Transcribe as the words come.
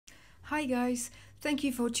Hi guys, thank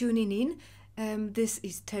you for tuning in. This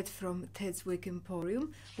is Ted from Ted's Wig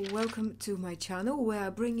Emporium. Welcome to my channel where I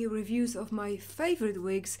bring you reviews of my favorite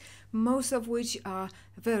wigs, most of which are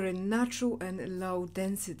very natural and low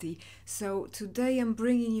density. So today I'm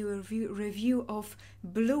bringing you a review of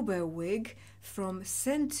Bluebell wig from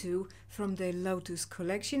Sentoo from the Lotus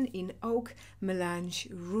collection in Oak Melange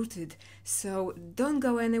Rooted. So don't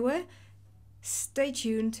go anywhere, stay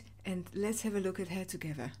tuned and let's have a look at her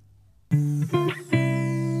together.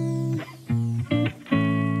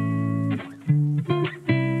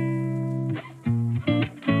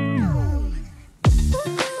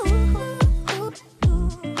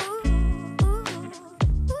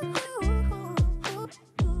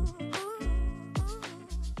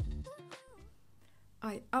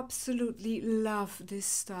 I absolutely love this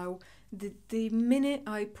style. The minute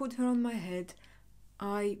I put her on my head,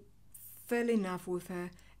 I fell in love with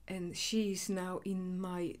her, and she is now in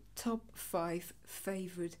my top 5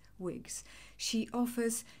 favorite wigs. She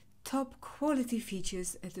offers top quality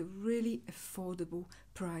features at a really affordable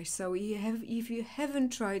price. So if you haven't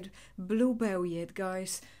tried Bluebell yet,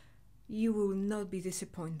 guys, you will not be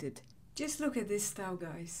disappointed. Just look at this style,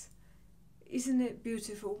 guys. Isn't it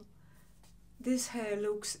beautiful? This hair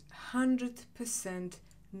looks 100%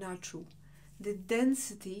 natural. The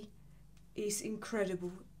density is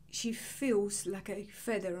incredible. She feels like a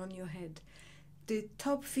feather on your head. The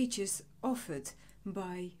top features offered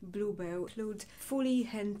by Bluebell include fully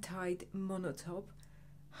hand-tied monotop,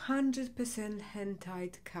 100%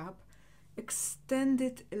 hand-tied cap,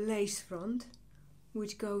 extended lace front,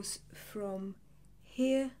 which goes from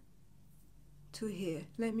here to here.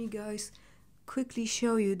 Let me guys quickly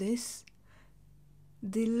show you this.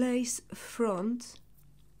 The lace front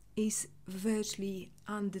is virtually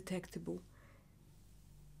undetectable.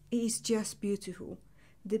 It is just beautiful.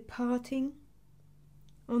 The parting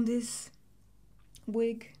on this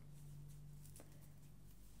wig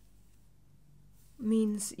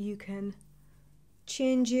means you can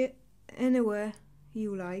change it anywhere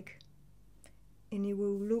you like and it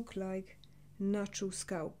will look like natural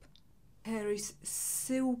scalp. Hair is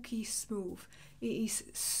silky smooth. It is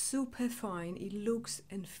super fine. It looks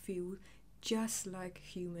and feels just like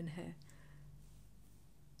human hair.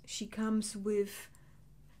 She comes with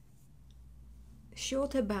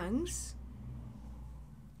shorter bangs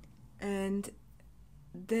and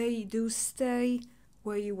they do stay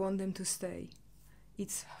where you want them to stay.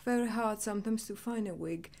 It's very hard sometimes to find a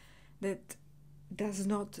wig that does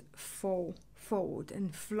not fall forward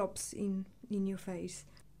and flops in your face.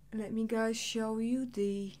 Let me guys show you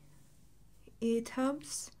the ear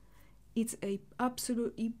tabs. It's a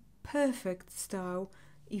absolutely perfect style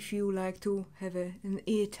if you like to have an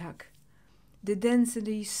ear tuck. The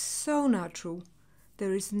density is so natural.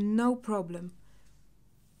 There is no problem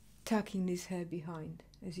tucking this hair behind,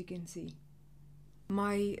 as you can see.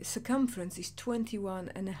 My circumference is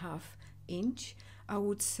 21.5 inch. I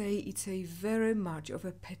would say it's a very much of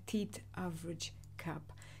a petite average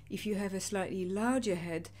cap. If you have a slightly larger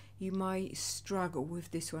head, you might struggle with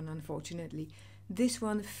this one, unfortunately. This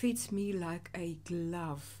one fits me like a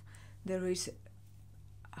glove. There is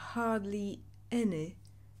hardly any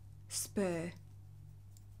spare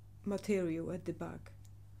material at the back.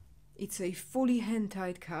 It's a fully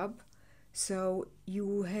hand-tied cap, so you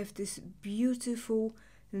will have this beautiful,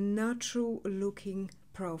 natural looking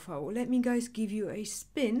profile. Let me guys give you a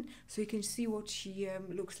spin so you can see what she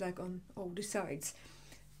looks like on all the sides.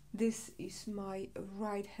 This is my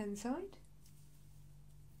right hand side.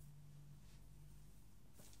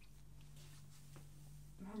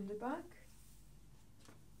 Around the back.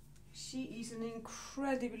 She is an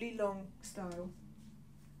incredibly long style.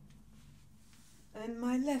 And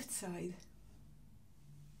my left side.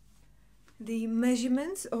 The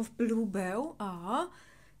measurements of Bluebell are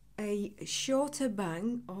a shorter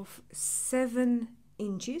bang of 7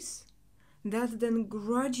 inches that then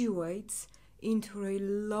graduates into a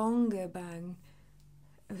longer bang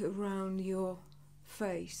around your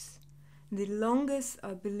face. The longest,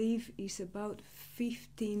 I believe, is about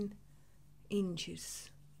 15 inches.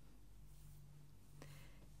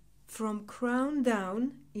 From crown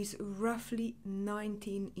down is roughly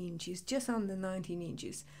 19 inches, just under 19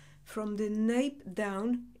 inches. From the nape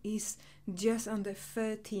down is just under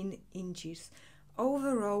 13 inches.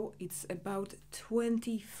 Overall, it's about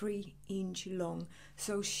 23 inch long,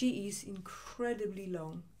 so she is incredibly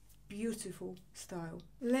long. Beautiful style.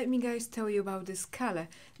 Let me guys tell you about this color.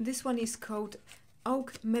 This one is called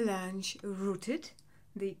Oak Melange Rooted.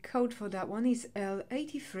 The code for that one is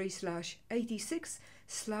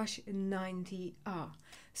L83/86/90R.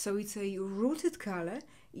 So it's a rooted color.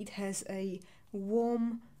 It has a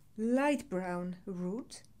warm light brown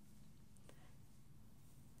root.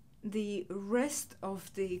 The rest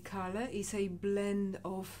of the color is a blend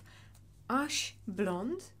of ash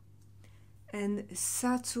blonde and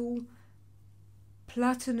subtle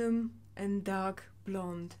platinum and dark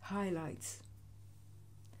blonde highlights.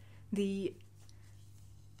 The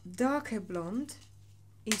darker blonde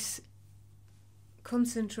is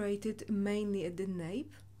concentrated mainly at the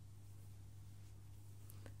nape,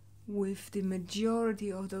 with the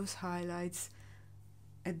majority of those highlights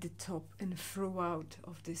at the top and throughout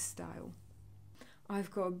of this style.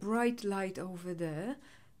 I've got a bright light over there,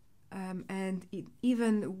 and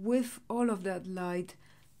even with all of that light,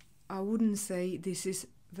 I wouldn't say this is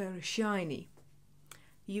very shiny.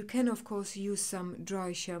 You can of course use some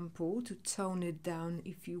dry shampoo to tone it down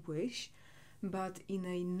if you wish, but in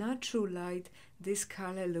a natural light this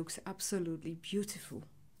color looks absolutely beautiful.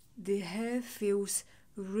 The hair feels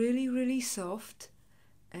really soft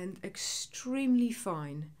and extremely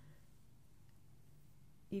fine.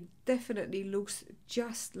 It definitely looks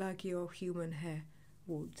just like your human hair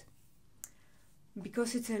would.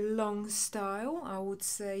 Because it's a long style, I would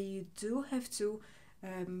say you do have to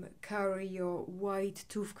carry your white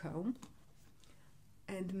tooth comb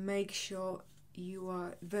and make sure you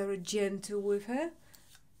are very gentle with her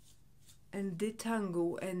and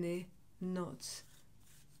detangle any knots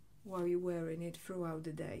while you're wearing it throughout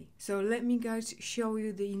the day. So let me guys show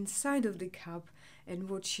you the inside of the cap and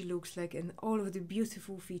what she looks like and all of the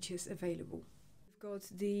beautiful features available. We've got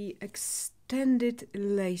the extended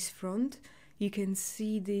lace front. You can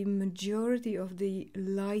see the majority of the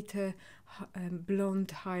lighter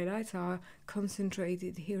blonde highlights are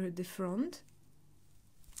concentrated here at the front.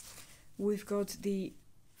 We've got the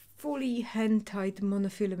fully hand-tied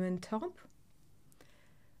monofilament top,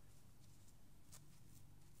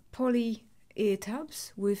 poly ear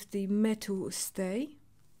tabs with the metal stay,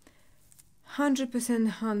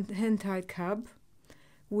 100% hand-tied cap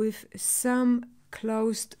with some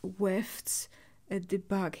closed wefts at the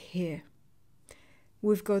back here.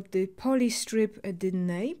 We've got the poly strip at the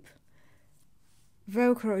nape,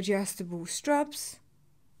 Velcro adjustable straps,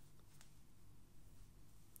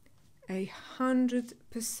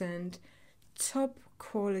 100% top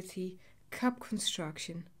quality cap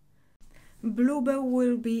construction. Bluebell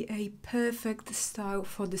will be a perfect style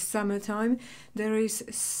for the summertime. There is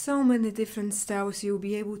so many different styles you'll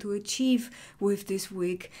be able to achieve with this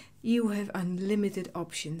wig. You have unlimited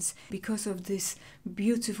options. Because of this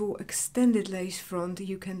beautiful extended lace front,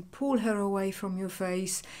 you can pull her away from your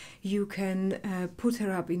face, you can put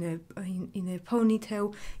her up in a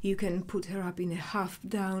ponytail, you can put her up in a half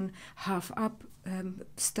down, half up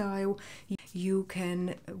style. You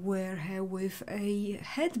can wear her with a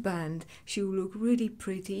headband. She will look really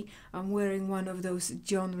pretty. I'm wearing one of those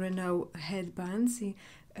John Renault headbands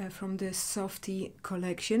from the Softy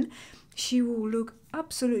collection. She will look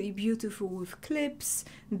absolutely beautiful with clips,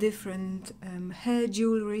 different hair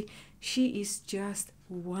jewelry. She is just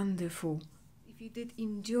wonderful. If you did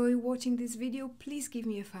enjoy watching this video, please give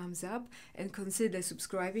me a thumbs up and consider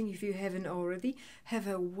subscribing if you haven't already. Have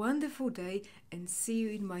a wonderful day and see you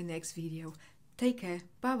in my next video. Take care.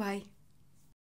 Bye bye.